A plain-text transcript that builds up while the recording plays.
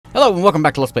Hello and welcome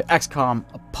back to Let's Play XCOM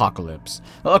Apocalypse.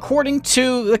 Well, according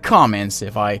to the comments,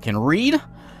 if I can read,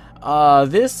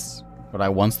 this, what I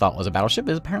once thought was a battleship,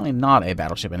 is apparently not a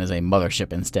battleship and is a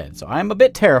mothership instead. So I'm a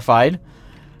bit terrified.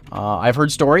 I've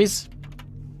heard stories,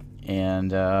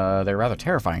 and they're rather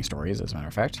terrifying stories, as a matter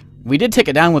of fact. We did take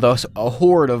it down with a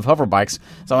horde of hoverbikes,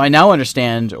 so I now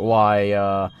understand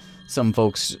why some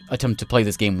folks attempt to play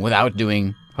this game without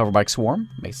doing hoverbike swarm.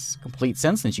 Makes complete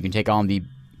sense, since you can take on the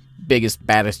biggest,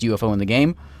 baddest UFO in the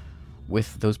game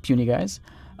with those puny guys.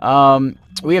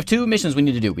 We have two missions we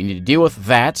need to do. We need to deal with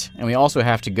that, and we also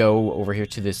have to go over here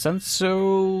to the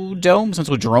Sensodrome,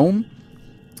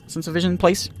 Sensovision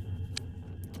place.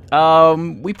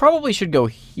 We probably should go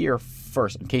here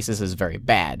first, in case this is very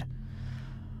bad.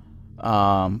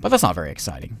 But that's not very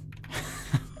exciting.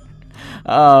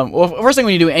 Well, first thing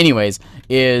we need to do anyways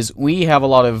is we have a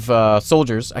lot of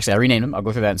soldiers. Actually, I renamed them. I'll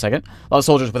go through that in a second. A lot of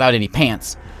soldiers without any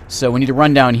pants. So we need to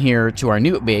run down here to our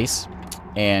new base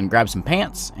and grab some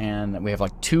pants. And we have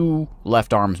like 2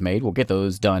 left arms made. We'll get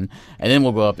those done. And then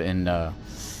we'll go up and... oh,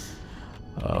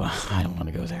 I don't want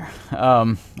to go there.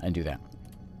 And do that.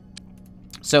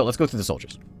 So let's go through the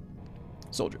soldiers.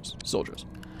 Soldiers.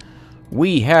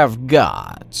 We have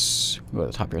got... We'll go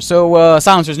to the top here. So,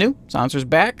 Silencer's new. Silencer's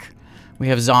back. We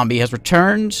have Zombie has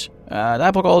returned.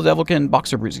 Diabolical, Devilkin,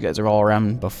 Boxer Brutes, you guys are all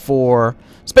around before.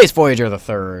 Space Voyager the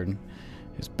Third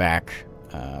is back.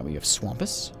 We have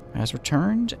Swampus has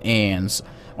returned. And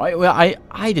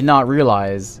I did not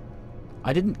realize...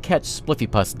 I didn't catch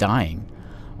Spliffypuss dying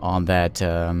on that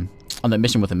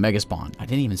mission with the Mega Spawn. I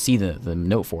didn't even see the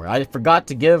note for it. I forgot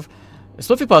to give...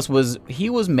 Spliffypuss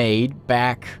was made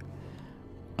back...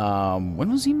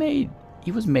 when was he made?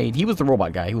 He was the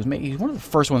robot guy. He was one of the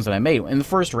first ones that I made, in the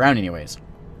first round anyways.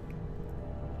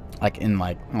 I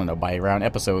don't know, by around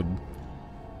episode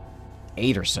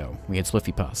 8 or so, we had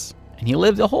Spliffypuss. And he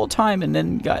lived the whole time and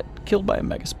then got killed by a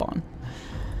Mega Spawn.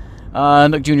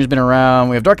 Nook Jr.'s been around.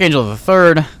 We have Dark Angel the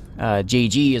Third.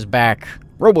 JG is back.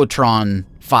 Robotron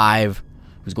 5,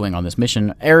 who's going on this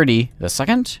mission. Arity the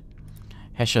Second.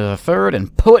 Hesha the Third.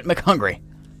 And Poet McHungry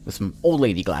with some old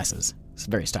lady glasses. It's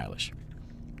very stylish.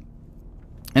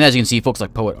 And as you can see, folks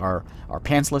like Poet are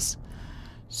pantsless.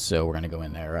 So we're going to go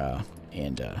in there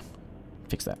and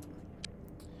fix that.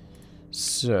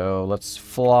 So let's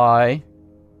fly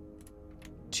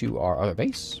to our other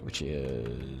base, which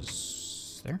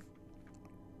is there.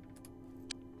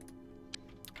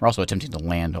 We're also attempting to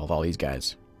land all these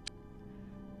guys.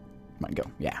 Come on, go.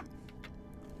 Yeah.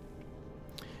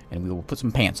 And we will put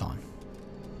some pants on.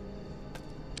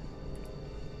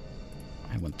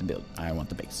 I want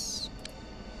the base.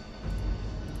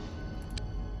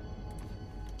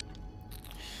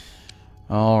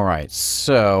 Alright,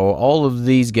 so all of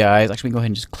these guys... Actually, we can go ahead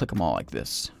and just click them all like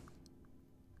this.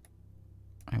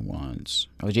 I want...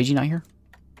 Oh, is JG not here?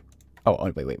 Oh,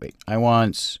 wait. I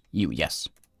want you, yes.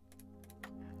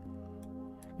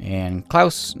 And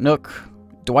Klaus, Nook,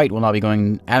 Dwight will not be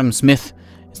going. Adam Smith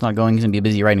is not going. He's going to be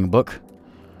busy writing a book.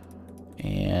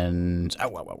 And...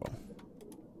 Oh.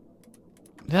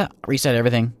 Did that reset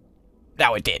everything?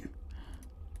 No, it did.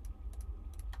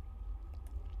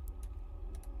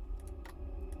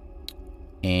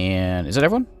 And is that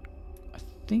everyone? I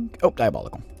think... Oh,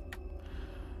 Diabolical.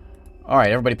 Alright,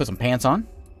 everybody put some pants on.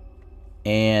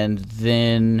 And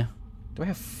then... Do I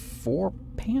have 4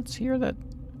 pants here that...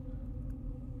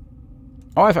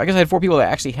 Oh, I guess I had 4 people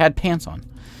that actually had pants on.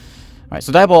 Alright,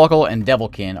 so Diabolical and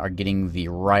Devilkin are getting the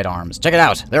right arms. Check it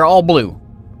out! They're all blue.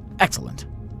 Excellent.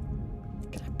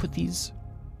 Can I put these...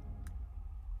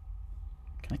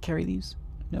 Can I carry these?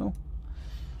 No?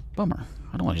 Bummer.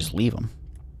 I don't want to just leave them.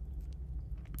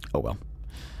 Oh, well.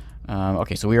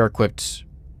 Okay, so we are equipped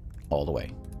all the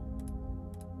way.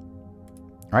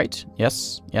 Right?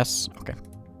 Yes. Okay.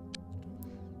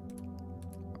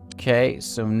 Okay,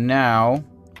 so now...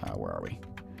 where are we?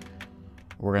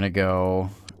 We're gonna go...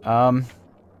 Alright,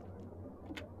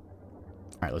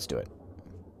 let's do it.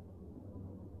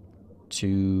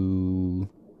 To...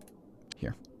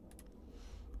 Here.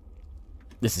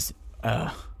 This is...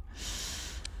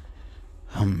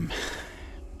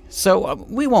 So,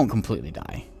 we won't completely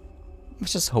die.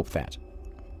 Let's just hope that.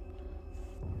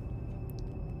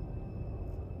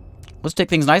 Let's take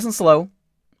things nice and slow.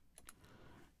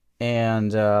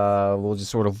 And, we'll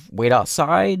just sort of wait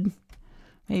outside.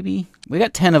 Maybe. We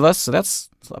got 10 of us, so that's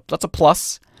a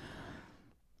plus.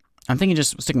 I'm thinking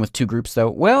just sticking with 2 groups, though.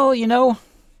 Well, you know...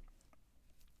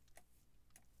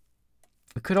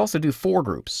 We could also do 4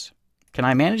 groups. Can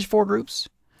I manage 4 groups?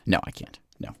 No, I can't.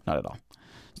 No, not at all.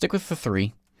 Stick with the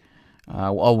 3.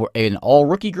 An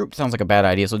all-rookie group sounds like a bad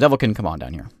idea, so Devil can come on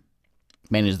down here.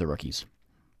 Manage the rookies.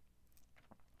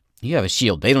 You have a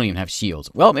shield. They don't even have shields.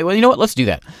 Well, you know what? Let's do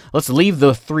that. Let's leave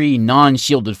the 3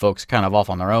 non-shielded folks kind of off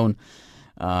on their own.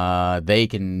 They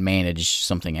can manage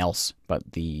something else, but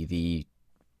the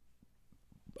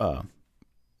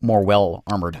more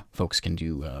well-armored folks can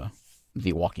do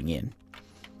the walking in.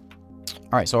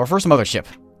 All right, so our first mothership.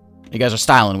 You guys are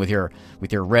styling with your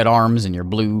red arms and your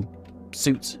blue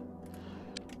suits.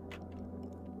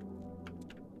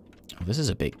 Oh, this is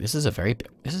a very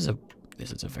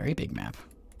big map.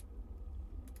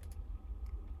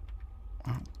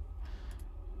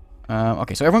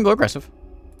 Okay, so everyone go aggressive.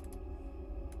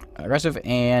 Aggressive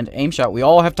and aim shot. We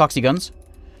all have toxi guns.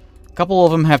 A couple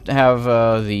of them have to have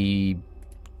the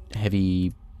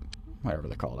heavy, whatever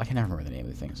they're called. I can never remember the name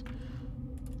of the things.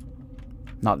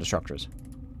 Not disruptors.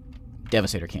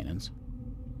 Devastator cannons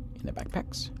in their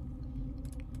backpacks.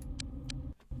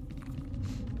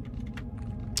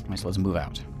 Alright, so let's move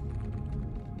out.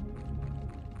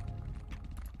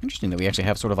 Interesting that we actually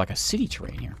have sort of like a city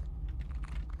terrain here.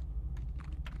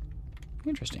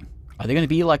 Interesting. Are they going to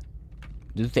be like...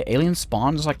 Do the aliens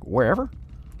spawn just like wherever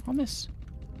on this?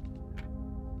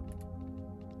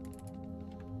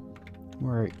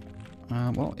 Where...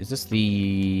 well, is this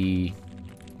the...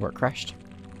 where it crashed?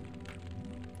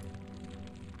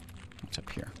 What's up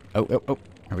here? Oh, oh, oh.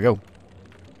 Here we go.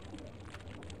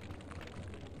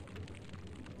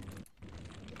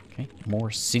 Okay,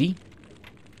 more city.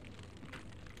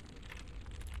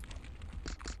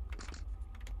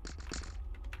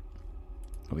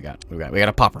 What we got? What we got? We got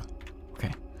a popper.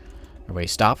 Okay. Everybody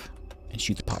stop and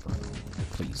shoot the popper.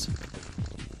 Please.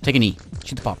 Take a knee.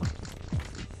 Shoot the popper.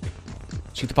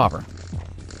 Shoot the popper.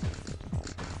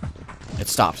 It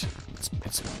stopped.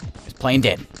 It's playing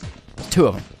dead. There's 2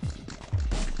 of them.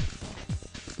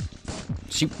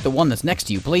 Shoot the one that's next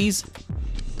to you, please.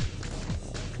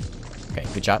 Okay,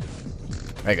 good shot.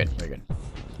 Very good, very good.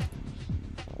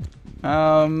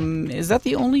 Is that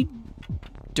the only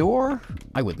door?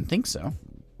 I wouldn't think so.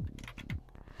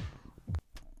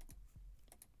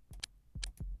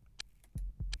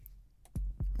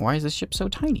 Why is this ship so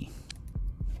tiny?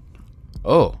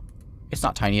 Oh, it's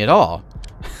not tiny at all.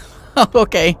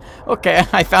 Okay, okay,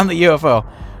 I found the UFO.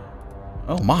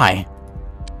 Oh my.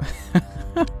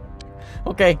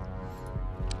 Okay.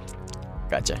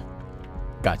 Gotcha.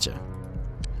 Gotcha.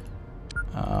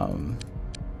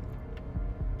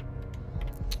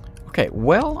 Okay,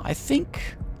 well, I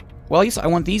think... Well, at least I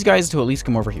want these guys to at least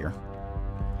come over here.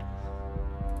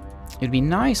 It'd be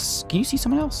nice... Can you see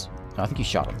someone else? No, I think you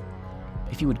shot him.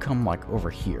 If you would come, like, over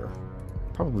here.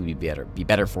 Probably be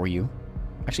better for you.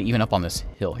 Actually, even up on this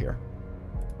hill here.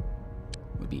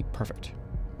 Would be perfect.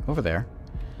 Over there.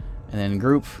 And then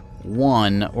group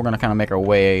 1, we're going to kind of make our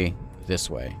way this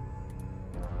way.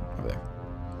 Over there.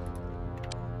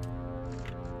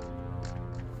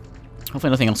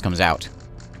 Hopefully nothing else comes out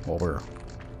while we're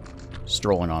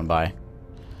strolling on by.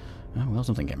 Oh, well,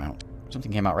 something came out.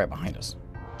 Something came out right behind us.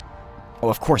 Oh,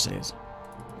 of course it is.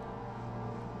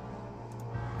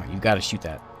 Right, you've got to shoot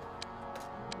that.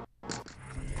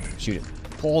 Shoot it.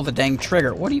 Pull the dang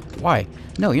trigger. What are you... Why?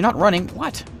 No, you're not running.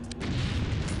 What?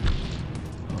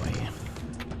 Oi.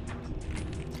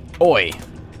 Oi.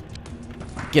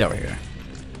 Get over here.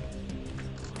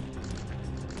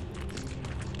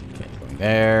 Okay, going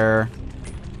there.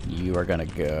 You are gonna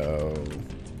go...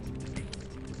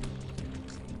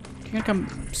 You're gonna come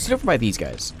sit over by these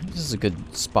guys. This is a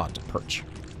good spot to perch.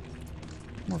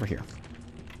 Come over here.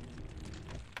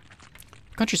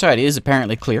 Countryside is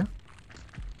apparently clear.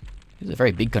 It's a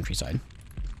very big countryside.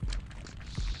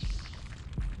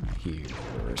 Right here,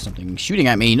 there's something shooting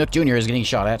at me. Nook Jr. is getting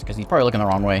shot at because he's probably looking the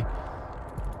wrong way.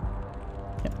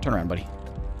 Yeah, turn around, buddy.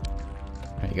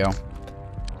 There you go.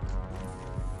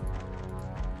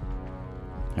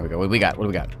 There we go. What do we got? What do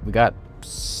we got? We got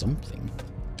something.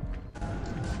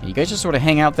 You guys just sort of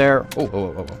hang out there.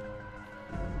 Oh.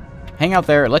 Hang out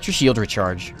there. Let your shield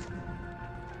recharge.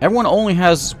 Everyone only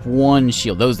has 1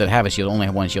 shield. Those that have a shield only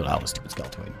have 1 shield. Oh, stupid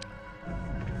Skeletoid.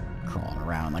 Crawling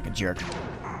around like a jerk.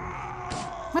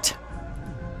 What?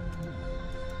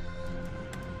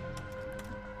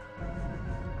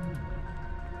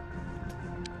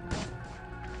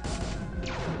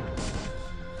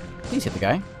 Please hit the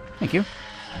guy. Thank you.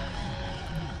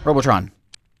 Robotron.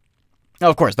 Oh,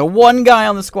 of course, the one guy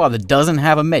on the squad that doesn't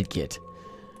have a med kit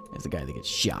is the guy that gets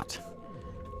shot.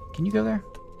 Can you go there?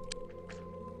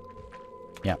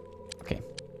 Yeah. Okay.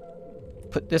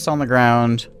 Put this on the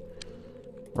ground.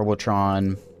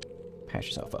 Robotron. Patch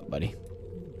yourself up, buddy.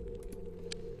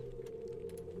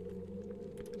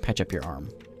 Patch up your arm.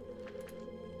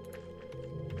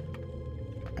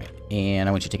 Alright, and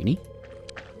I want you to take a knee.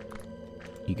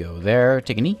 You go there,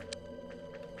 take a knee.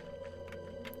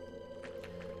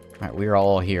 Alright, we're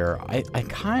all here. I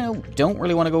kind of don't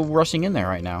really want to go rushing in there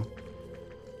right now.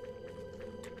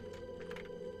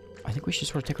 I think we should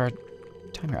sort of take our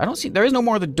time here. I don't see... There is no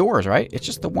more of the doors, right? It's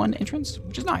just the one entrance,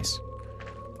 which is nice.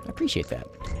 I appreciate that.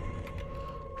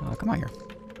 Come on here.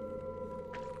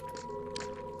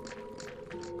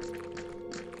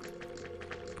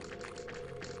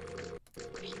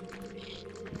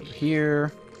 Over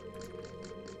here.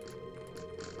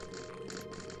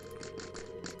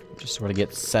 Just sort of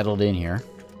get settled in here.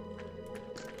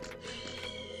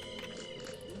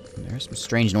 And there's some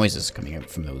strange noises coming out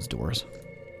from those doors.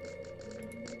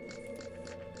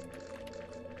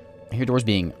 I hear doors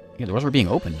being... Yeah, doors were being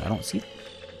opened. I don't see them.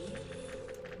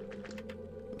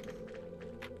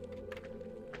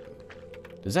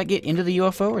 Does that get into the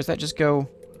UFO, or does that just go...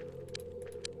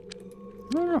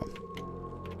 I don't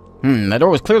know. That door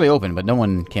was clearly open, but no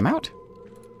one came out.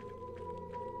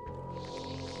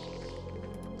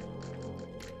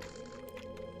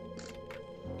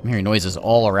 I'm hearing noises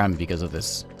all around me because of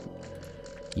this.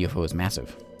 UFO is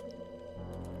massive.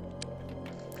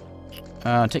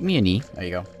 Take me a knee. There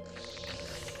you go.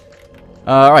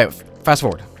 Alright, fast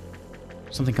forward.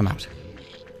 Something come out.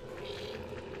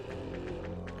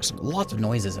 There's lots of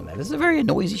noises in there. This is a very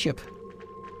noisy ship.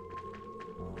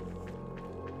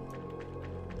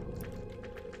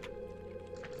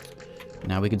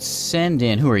 Now we could send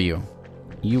in... Who are you?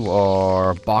 You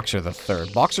are Boxer the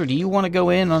Third. Boxer, do you want to go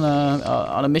in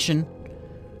on a mission?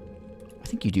 I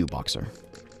think you do, Boxer.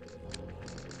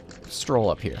 Stroll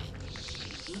up here.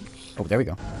 Oh, there we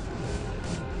go.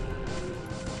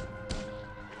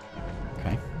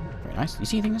 Okay, very nice. You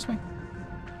see anything this way?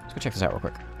 Let's go check this out real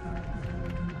quick.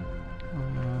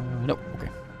 Nope. Okay.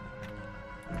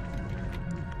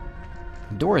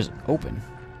 The door is open.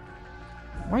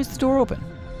 Why is the door open?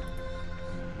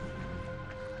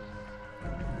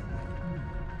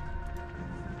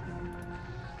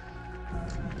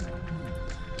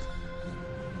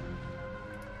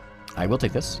 I will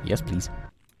take this. Yes, please.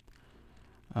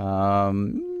 No,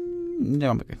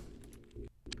 I'm okay.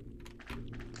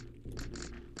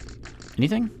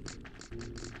 Anything?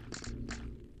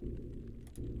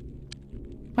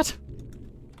 What?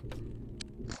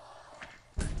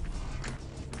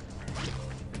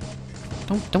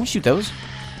 Don't shoot those.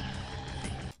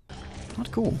 Not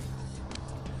cool.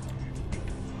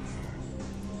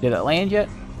 Did it land yet?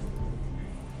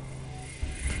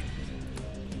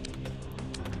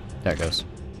 There it goes.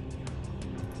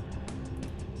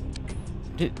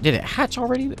 Did it hatch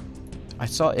already? I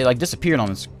saw it like disappeared on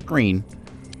the screen.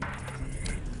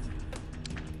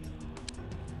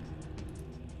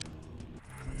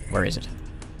 Where is it?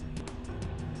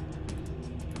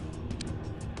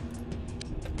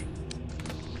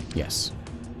 Yes.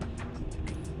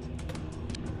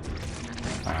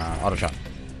 Auto shot.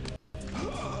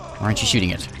 Why aren't you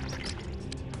shooting it?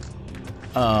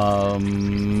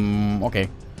 Okay.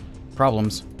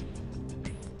 Problems.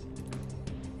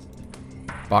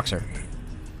 Boxer.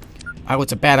 Oh,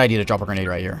 it's a bad idea to drop a grenade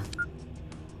right here.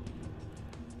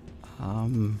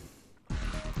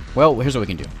 Well, here's what we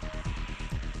can do.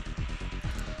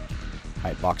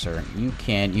 Alright, Boxer,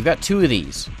 you've got 2 of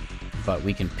these, but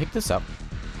we can pick this up,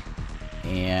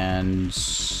 and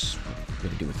what do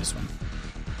we do with this one?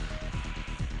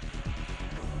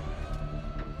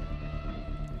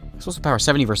 Explosive power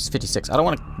 70 versus 56. I don't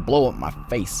want to blow up my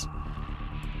face.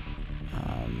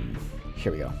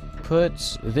 Here we go.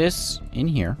 Put this in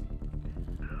here,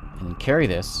 and then carry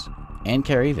this, and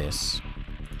carry this,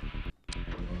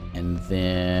 and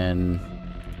then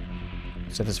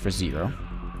set this for 0.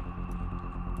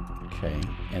 Okay,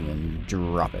 and then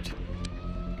drop it.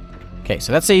 Okay,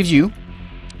 so that saves you.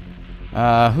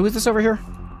 Who is this over here?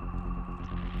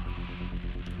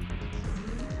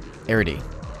 Arity.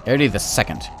 Arity the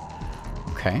Second.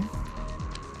 Okay.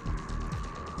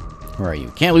 Where are you?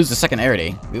 Can't lose the second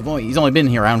Arity. He's only been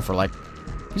here around for like...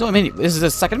 This is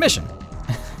his second mission.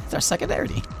 It's our second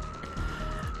Arity.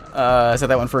 Set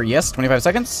that one for yes, 25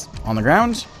 seconds. On the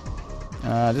ground.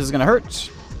 This is gonna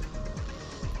hurt.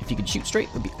 If you could shoot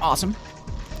straight, would be awesome.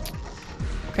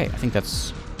 Okay, I think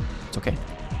it's okay.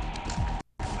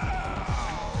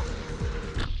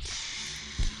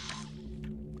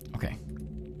 Okay.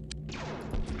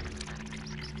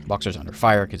 Boxer's under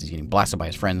fire because he's getting blasted by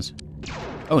his friends.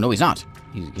 Oh, no, he's not.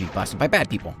 He's getting blasted by bad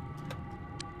people.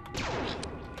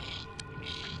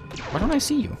 Why don't I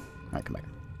see you? Alright, come back.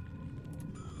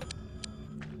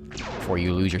 Before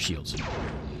you lose your shields. There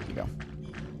you go.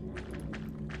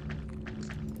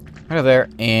 Right over there,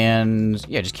 and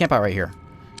yeah, just camp out right here.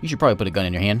 You should probably put a gun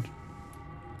in your hand.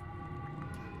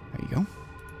 There you go.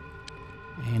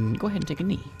 And go ahead and take a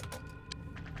knee.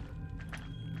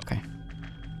 Okay.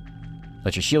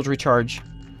 Let your shields recharge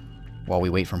while we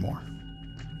wait for more.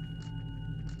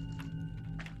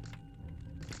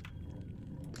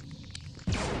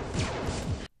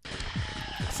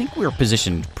 I think we're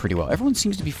positioned pretty well. Everyone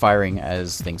seems to be firing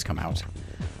as things come out.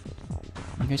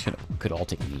 You guys could all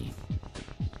take me.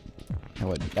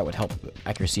 That would help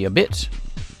accuracy a bit.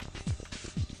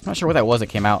 I'm not sure what that was that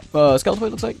came out. Skeleton,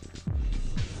 it looks like.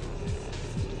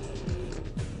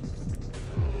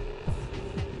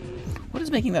 What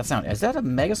is making that sound? Is that a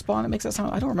mega spawn that makes that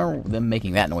sound? I don't remember them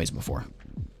making that noise before.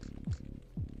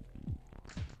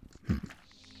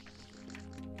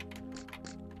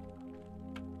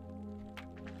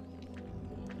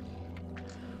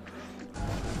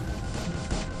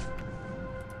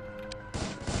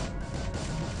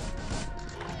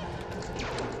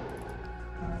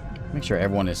 Make sure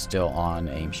everyone is still on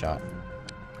aim shot.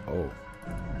 Oh.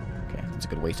 Okay, that's a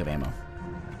good waste of ammo.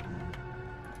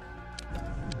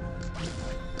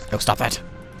 Oh, stop that!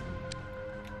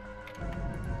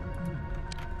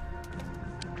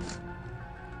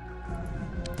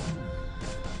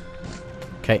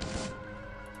 Okay.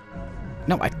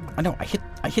 No, I know,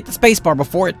 I hit the space bar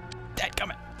before it.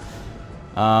 Dadgummit.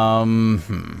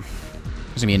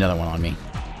 There's gonna be another one on me.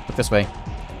 Look this way.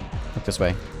 Look this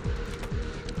way.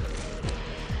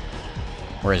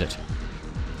 Where is it?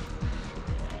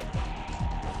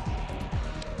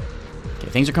 Okay,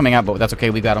 things are coming out, but that's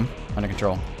okay. We got them under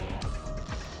control.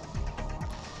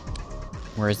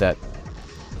 Where is that?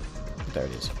 There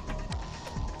it is.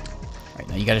 Alright,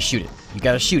 now you gotta shoot it. You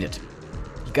gotta shoot it.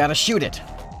 You gotta shoot it.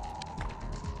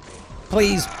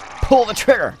 Please, pull the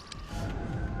trigger.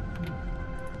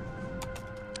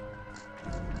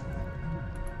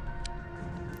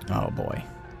 Oh, boy.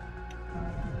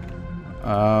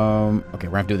 Okay,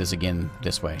 we're gonna have to do this again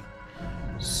this way.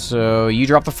 So, you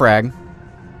drop the frag.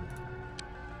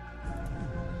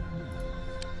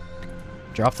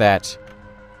 Drop that.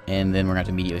 And then we're gonna have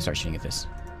to immediately start shooting at this.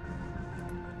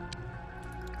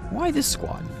 Why this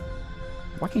squad?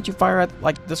 Why can't you fire at,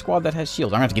 like, the squad that has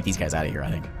shields? I'm gonna have to get these guys out of here,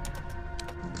 I think.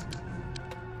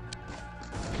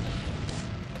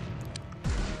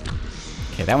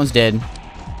 Okay, that one's dead.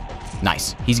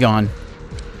 Nice. He's gone.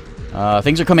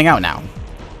 Things are coming out now.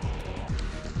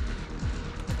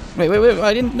 Wait,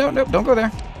 I didn't... No, don't go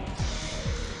there.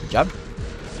 Good job.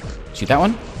 Shoot that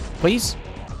one, please.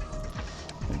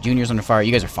 Junior's under fire.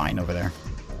 You guys are fine over there.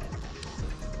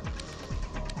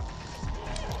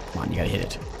 Come on, you gotta hit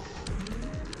it.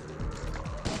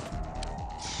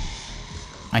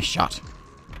 Nice shot.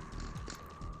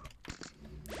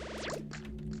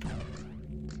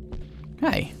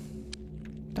 Hey.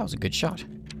 That was a good shot.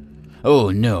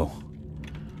 Oh, no.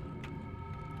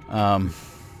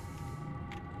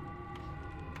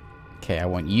 Okay, I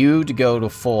want you to go to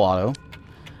full auto.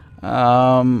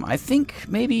 I think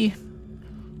maybe...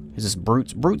 Is this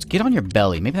Brutes? Brutes, get on your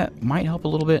belly. Maybe that might help a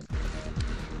little bit.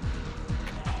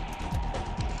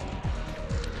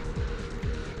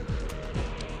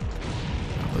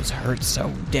 Those hurt so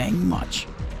dang much.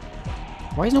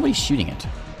 Why is nobody shooting it?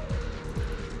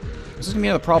 Is this gonna be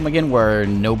another problem again where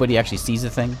nobody actually sees the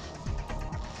thing?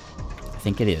 I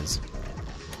think it is.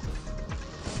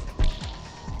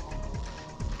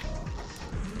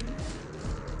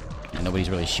 And nobody's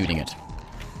really shooting it.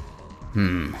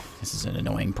 This is an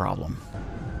annoying problem.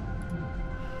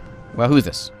 Well, who's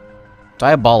this?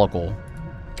 Diabolical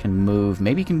can move.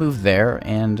 Maybe he can move there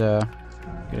and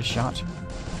get a shot.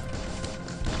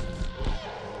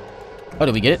 Oh,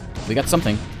 did we get it? We got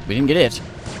something. We didn't get it.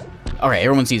 Alright,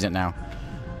 everyone sees it now.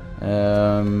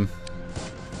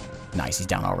 Nice, he's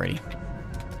down already.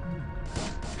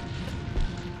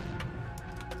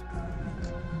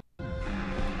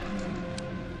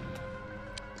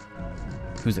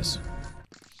 Who's this?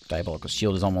 Diabolical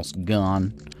shield is almost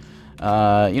gone.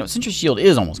 You know, since your shield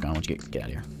is almost gone, why don't you get out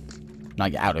of here?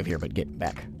 Not get out of here, but get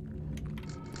back.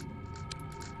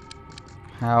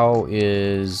 How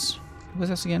is... Who was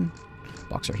this again?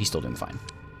 Boxer, he's still doing fine.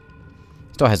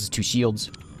 Still has his 2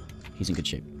 shields. He's in good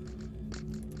shape.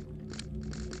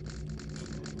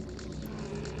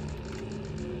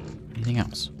 Anything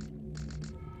else?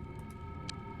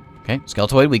 Okay,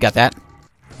 Skeletoid, we got that.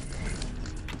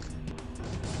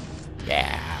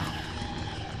 Yeah.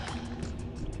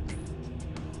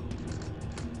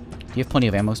 Do you have plenty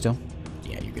of ammo still?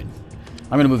 Yeah, you're good.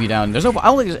 I'm gonna move you down. I don't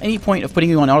think there's any point of putting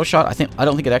you on auto shot. I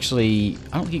don't think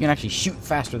you can actually shoot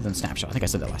faster than snapshot. I think I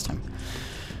said that last time.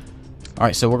 All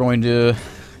right, so we're going to,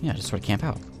 yeah, just sort of camp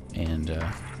out and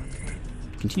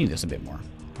continue this a bit more.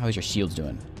 How is your shields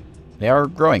doing? They are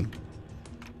growing.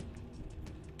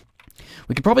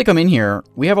 We could probably come in here.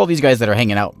 We have all these guys that are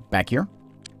hanging out back here.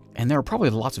 And there are probably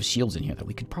lots of shields in here that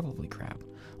we could probably grab.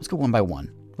 Let's go one by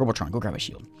one. Robotron, go grab a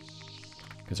shield.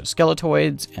 Because there's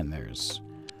skeletoids and there's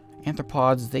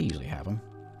arthropods. They usually have them.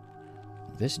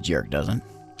 This jerk doesn't.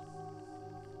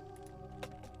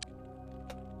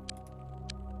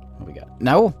 What we got?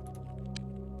 No!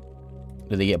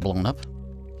 Do they get blown up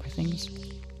by things?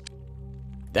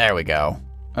 There we go.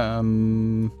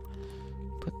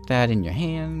 Put that in your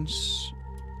hands.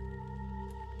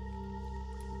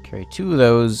 Carry 2 of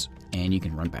those, and you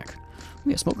can run back.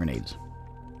 We got smoke grenades.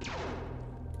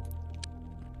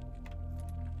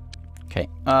 Okay.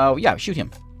 Yeah, shoot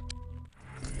him.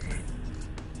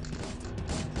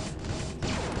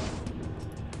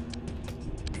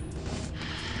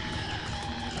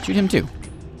 Shoot him too.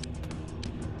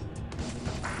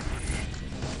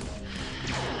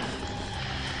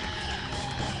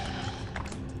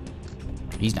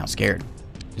 He's now scared.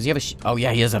 Does he have a oh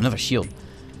yeah, he does have another shield.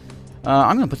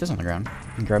 I'm gonna put this on the ground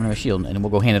and grab another shield, and then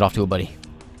we'll go hand it off to a buddy.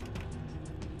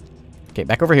 Okay,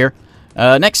 back over here.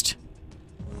 Next,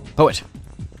 Poet.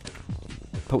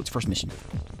 Poet's first mission.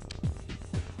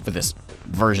 For this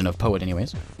version of Poet,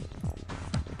 anyways.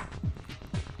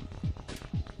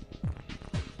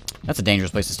 That's a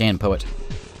dangerous place to stand, Poet.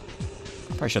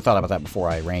 Probably should have thought about that before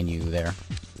I ran you there.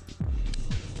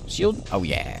 Shield? Oh,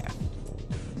 yeah.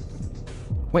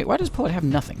 Wait, why does Poet have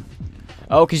nothing?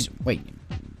 Oh, because... Wait.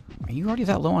 Are you already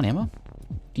that low on ammo?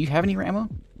 Do you have any ammo?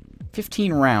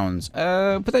 15 rounds.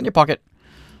 Put that in your pocket.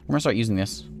 We're going to start using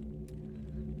this.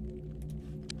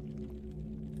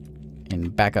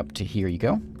 And back up to here you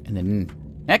go. And then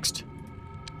next.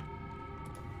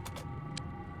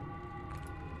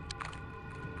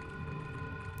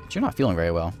 But you're not feeling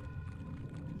very well.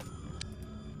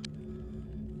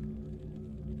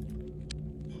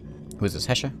 Who is this,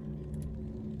 Hesha?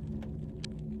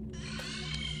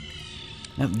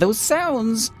 Now, those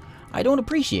sounds I don't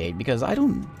appreciate because I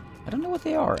don't know what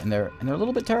they are, and they're a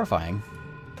little bit terrifying.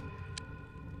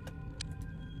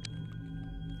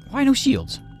 Why no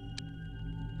shields?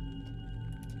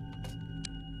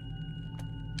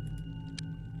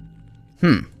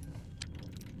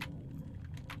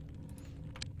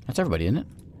 That's everybody, isn't it?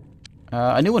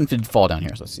 A new one did fall down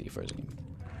here, so let's see first.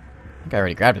 I think I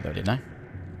already grabbed it though, didn't I?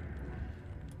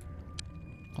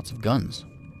 Lots of guns.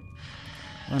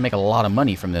 I'm gonna make a lot of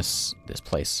money from this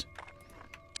place.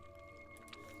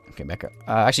 Okay, back up.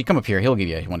 Actually, come up here. He'll give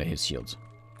you one of his shields.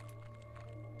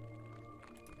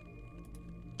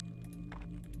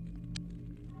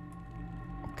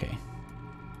 Okay.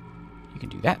 You can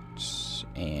do that.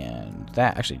 And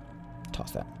that. Actually,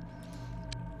 toss that.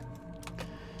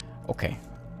 Okay.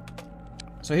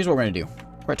 So here's what we're gonna do.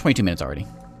 We're at 22 minutes already.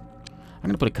 I'm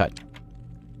gonna put a cut.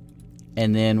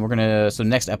 And then we're gonna... So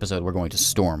next episode, we're going to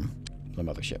storm the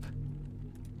mothership.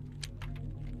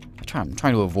 I'm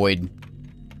trying to avoid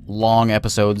long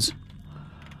episodes.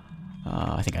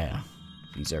 I think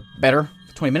these are better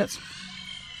for 20 minutes.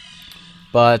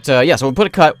 But yeah, so we'll put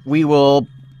a cut. We will.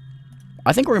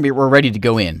 I think we're ready to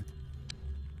go in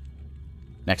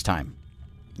next time.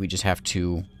 We just have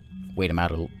to wait them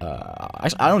out. I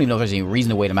don't even know if there's any reason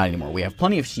to wait them out anymore. We have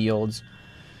plenty of shields.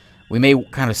 We may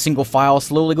kind of single file,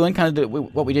 slowly go in, kind of do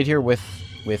what we did here with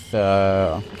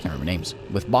I can't remember names,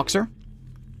 with Boxer.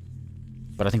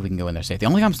 But I think we can go in there safe. The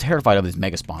only thing I'm terrified of is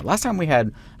Mega Spawn. Last time we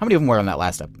had, how many of them were on that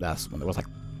last one? There was like,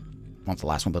 not the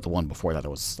last one, but the one before that, there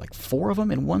was like 4 of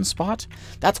them in one spot.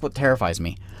 That's what terrifies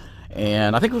me.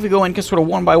 And I think if we go in just sort of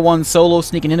one by one, solo,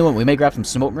 sneaking into it, we may grab some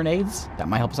smoke grenades. That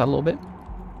might help us out a little bit.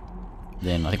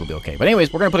 Then I think we'll be okay. But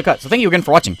anyways, we're going to put a cut. So thank you again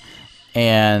for watching.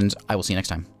 And I will see you next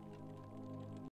time.